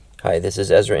Hi, this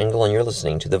is Ezra Engel, and you're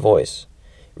listening to The Voice,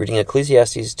 reading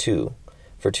Ecclesiastes 2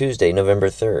 for Tuesday, November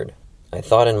 3rd. I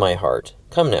thought in my heart,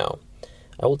 "Come now,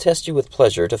 I will test you with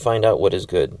pleasure to find out what is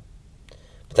good."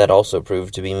 But that also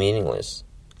proved to be meaningless.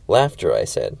 Laughter, I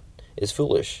said, is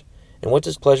foolish, and what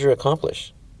does pleasure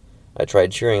accomplish? I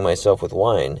tried cheering myself with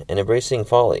wine and embracing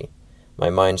folly,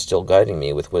 my mind still guiding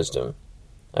me with wisdom.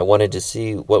 I wanted to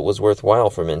see what was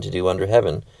worthwhile for men to do under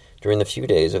heaven during the few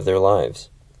days of their lives.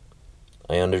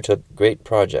 I undertook great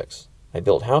projects. I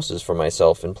built houses for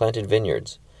myself and planted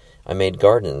vineyards. I made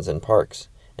gardens and parks,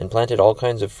 and planted all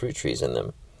kinds of fruit trees in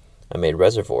them. I made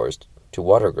reservoirs to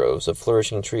water groves of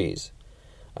flourishing trees.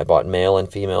 I bought male and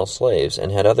female slaves,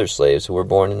 and had other slaves who were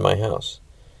born in my house.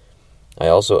 I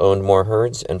also owned more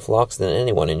herds and flocks than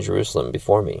anyone in Jerusalem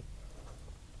before me.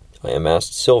 I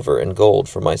amassed silver and gold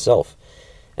for myself,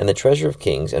 and the treasure of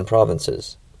kings and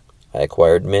provinces. I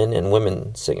acquired men and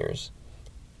women singers,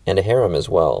 and a harem as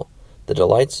well, the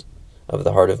delights of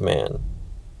the heart of man.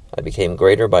 I became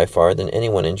greater by far than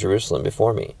anyone in Jerusalem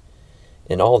before me.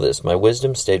 In all this my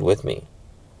wisdom stayed with me.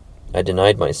 I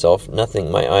denied myself nothing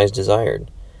my eyes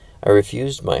desired. I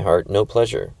refused my heart no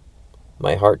pleasure.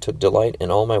 My heart took delight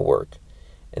in all my work,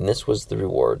 and this was the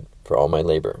reward for all my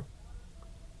labor.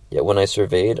 Yet when I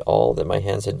surveyed all that my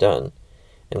hands had done,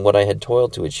 and what I had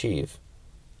toiled to achieve,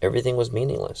 everything was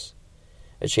meaningless,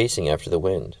 a chasing after the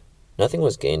wind. Nothing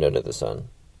was gained under the sun.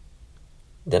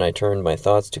 Then I turned my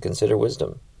thoughts to consider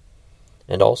wisdom,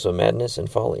 and also madness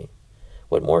and folly.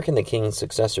 What more can the king's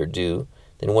successor do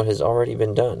than what has already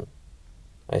been done?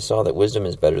 I saw that wisdom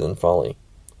is better than folly,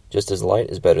 just as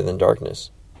light is better than darkness.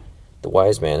 The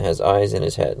wise man has eyes in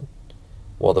his head,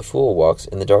 while the fool walks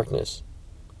in the darkness.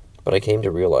 But I came to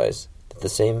realize that the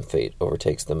same fate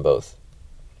overtakes them both.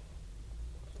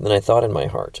 Then I thought in my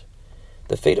heart,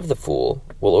 the fate of the fool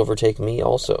will overtake me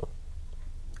also.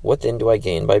 What then do I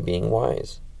gain by being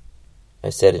wise?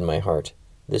 I said in my heart,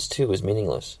 this too is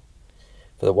meaningless.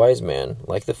 For the wise man,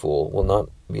 like the fool, will not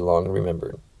be long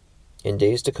remembered. In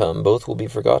days to come both will be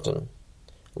forgotten.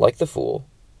 Like the fool,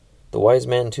 the wise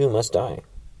man too must die.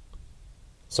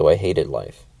 So I hated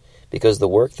life, because the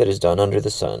work that is done under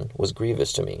the sun was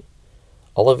grievous to me.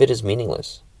 All of it is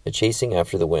meaningless, a chasing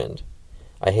after the wind.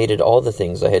 I hated all the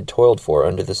things I had toiled for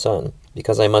under the sun,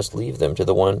 because I must leave them to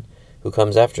the one who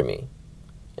comes after me.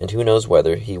 And who knows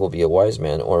whether he will be a wise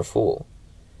man or a fool?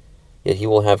 Yet he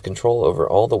will have control over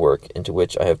all the work into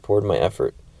which I have poured my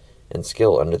effort and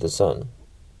skill under the sun.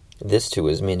 This too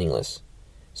is meaningless.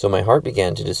 So my heart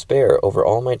began to despair over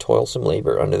all my toilsome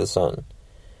labor under the sun.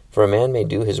 For a man may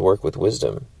do his work with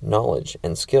wisdom, knowledge,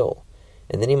 and skill,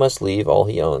 and then he must leave all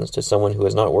he owns to someone who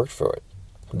has not worked for it.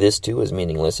 This too is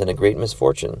meaningless and a great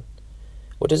misfortune.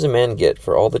 What does a man get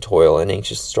for all the toil and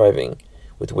anxious striving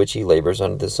with which he labors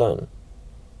under the sun?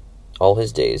 All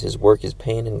his days his work is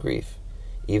pain and grief.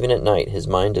 Even at night his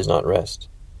mind does not rest.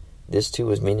 This too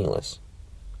is meaningless.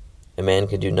 A man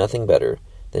can do nothing better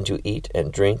than to eat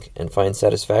and drink and find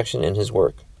satisfaction in his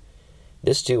work.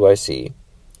 This too, I see,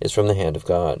 is from the hand of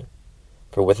God.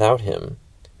 For without him,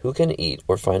 who can eat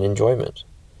or find enjoyment?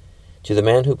 To the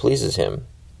man who pleases him,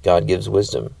 God gives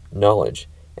wisdom, knowledge,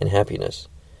 and happiness.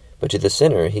 But to the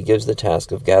sinner he gives the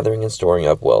task of gathering and storing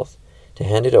up wealth, to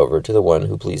hand it over to the one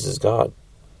who pleases God.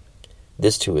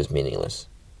 This too is meaningless,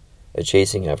 a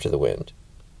chasing after the wind.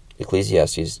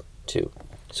 Ecclesiastes 2.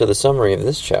 So the summary of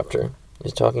this chapter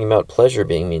is talking about pleasure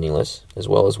being meaningless, as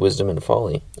well as wisdom and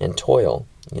folly, and toil,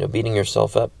 beating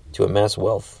yourself up to amass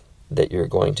wealth that you're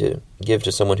going to give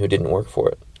to someone who didn't work for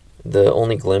it. The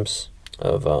only glimpse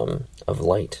of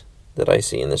light that I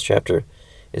see in this chapter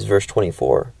is verse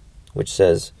 24, which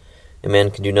says, "A man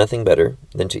can do nothing better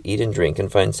than to eat and drink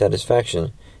and find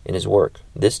satisfaction in his work.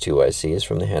 This too I see is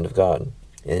from the hand of God."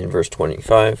 And in verse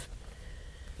 25,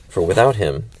 "For without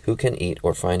him, who can eat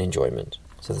or find enjoyment?"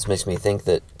 So this makes me think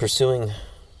that pursuing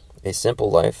a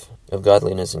simple life of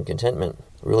godliness and contentment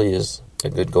really is a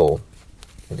good goal,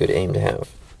 a good aim to have.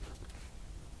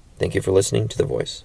 Thank you for listening to The Voice.